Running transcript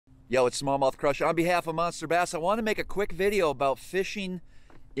Yo, it's Smallmouth Crush. On behalf of Monster Bass, I want to make a quick video about fishing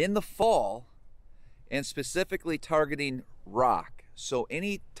in the fall and specifically targeting rock. So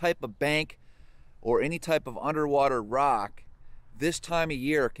any type of bank or any type of underwater rock this time of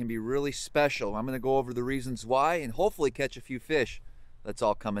year can be really special. I'm going to go over the reasons why and hopefully catch a few fish. That's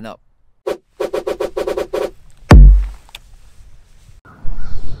all coming up.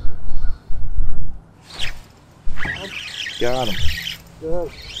 Got him.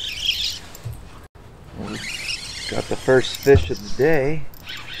 Good. Got the first fish of the day.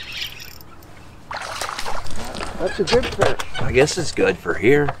 That's a good fish. I guess it's good for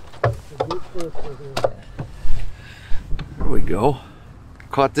here. That's a good fish for here. There we go.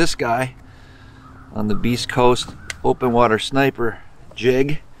 Caught this guy on the Beast Coast open water sniper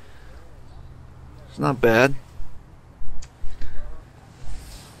jig. It's not bad.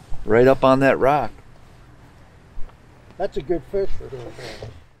 Right up on that rock. That's a good fish for here.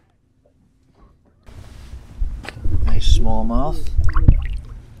 Nice smallmouth.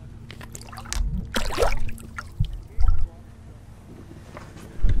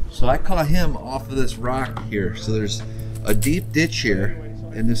 So I caught him off of this rock here. So there's a deep ditch here,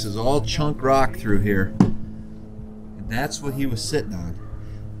 and this is all chunk rock through here. And that's what he was sitting on.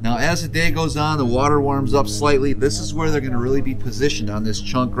 Now as the day goes on, the water warms up slightly. This is where they're going to really be positioned, on this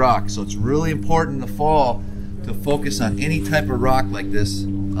chunk rock. So it's really important in the fall to focus on any type of rock like this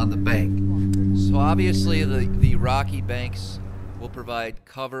on the bank. So obviously the rocky banks will provide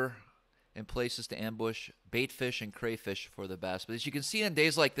cover and places to ambush bait fish and crayfish for the bass. But as you can see on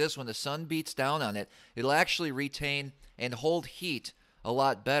days like this, when the sun beats down on it, it'll actually retain and hold heat a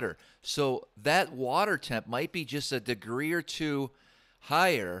lot better. So that water temp might be just a degree or two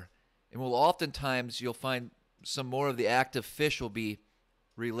higher, and will oftentimes you'll find some more of the active fish will be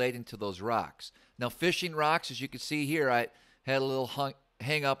relating to those rocks. Now fishing rocks, as you can see here, I had a little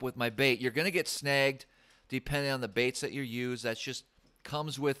hang up with my bait. You're going to get snagged depending on the baits that you use. That just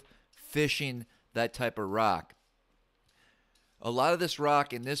comes with fishing that type of rock. A lot of this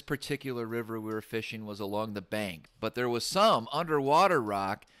rock in this particular river we were fishing was along the bank, but there was some underwater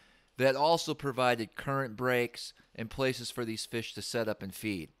rock that also provided current breaks and places for these fish to set up and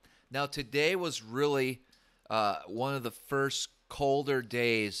feed. Now today was really one of the first colder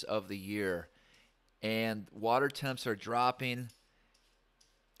days of the year, and water temps are dropping,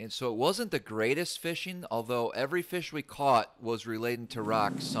 and so it wasn't the greatest fishing, although every fish we caught was relating to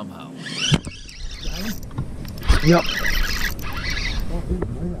rocks somehow. Yep.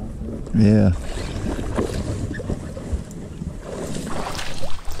 Yeah.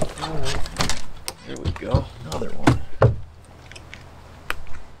 There we go. Another one.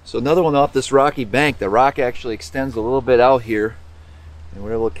 So another one off this rocky bank. The rock actually extends a little bit out here, and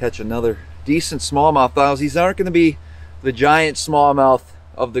we're able to catch another decent smallmouth. Now, these aren't going to be the giant smallmouth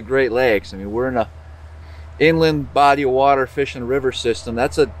of the Great Lakes. I mean, we're in a inland body of water fishing river system.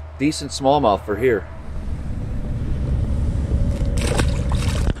 That's a decent smallmouth for here.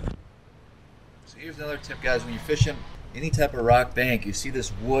 So here's another tip, guys. When you're fishing any type of rock bank, you see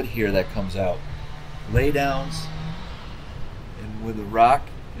this wood here that comes out. Laydowns and with the rock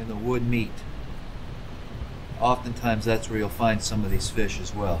and the wood meet. Oftentimes that's where you'll find some of these fish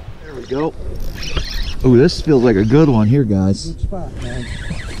as well. There we go. Oh, this feels like a good one here, guys. Good spot, man.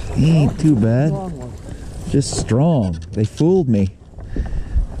 He ain't too bad. Just strong. They fooled me.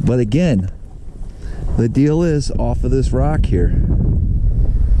 But again, the deal is off of this rock here.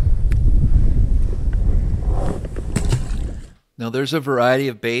 Now there's a variety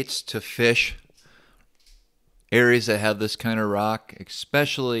of baits to fish areas that have this kind of rock,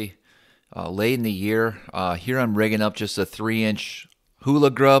 especially late in the year. Here I'm rigging up just a 3-inch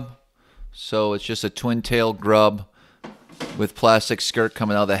hula grub. So it's just a twin-tail grub with plastic skirt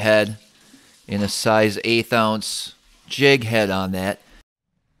coming out of the head in a size 1/8 ounce jig head on that.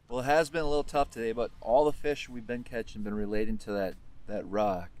 Well, it has been a little tough today, but all the fish we've been catching have been relating to that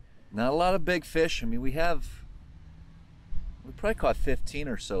rock. Not a lot of big fish. I mean, we probably caught 15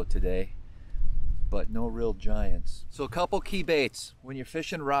 or so today, but no real giants. So a couple key baits when you're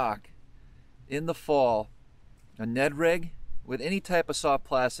fishing rock in the fall: a Ned rig with any type of soft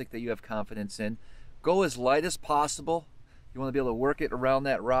plastic that you have confidence in. Go as light as possible. You want to be able to work it around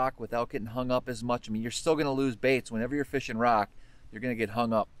that rock without getting hung up as much. I mean, you're still going to lose baits. Whenever you're fishing rock, you're going to get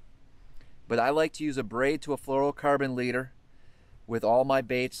hung up. But I like to use a braid to a fluorocarbon leader with all my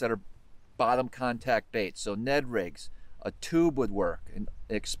baits that are bottom contact baits. So Ned rigs, a tube would work, an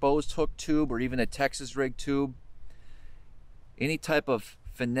exposed hook tube or even a Texas rig tube. Any type of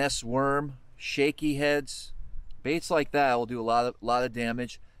finesse worm, shaky heads, baits like that will do a lot of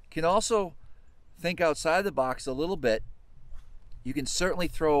damage. Can also think outside the box a little bit You can certainly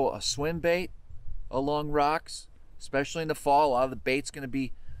throw a swim bait along rocks, especially in the fall. A lot of the bait's going to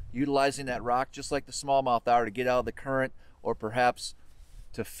be utilizing that rock just like the smallmouth are to get out of the current, or perhaps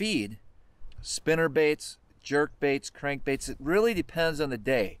to feed. Spinner baits, jerk baits, crank baits, it really depends on the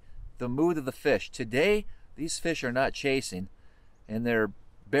day, the mood of the fish. Today, these fish are not chasing, and they're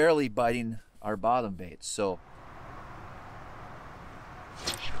barely biting our bottom baits. So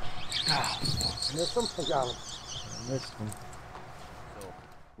Missed him? I got him. missed them. So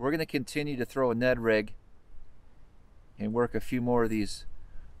we're going to continue to throw a Ned rig and work a few more of these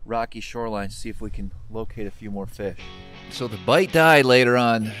rocky shorelines, see if we can locate a few more fish. So the bite died later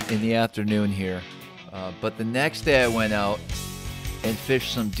on in the afternoon here, but the next day I went out and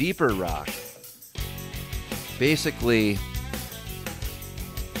fished some deeper rock. Basically,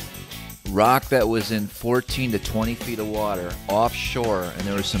 rock that was in 14 to 20 feet of water offshore, and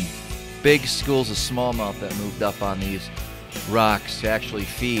there were some big schools of smallmouth that moved up on these rocks to actually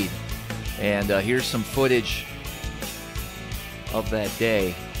feed. And here's some footage of that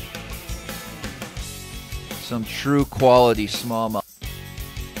day. Some true quality smallmouth.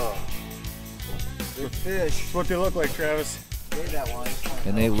 Big fish. That's what they look like, Travis.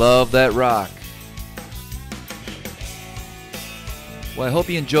 And they love that rock. Well, I hope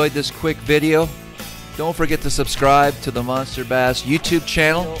you enjoyed this quick video. Don't forget to subscribe to the Monster Bass YouTube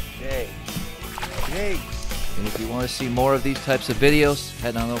channel. And if you want to see more of these types of videos,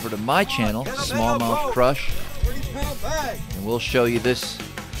 head on over to my channel, Smallmouth Crush. And we'll show you this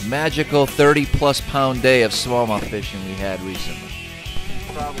magical 30+ pound day of smallmouth fishing we had recently.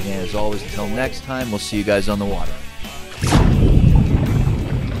 And as always, until next time, we'll see you guys on the water.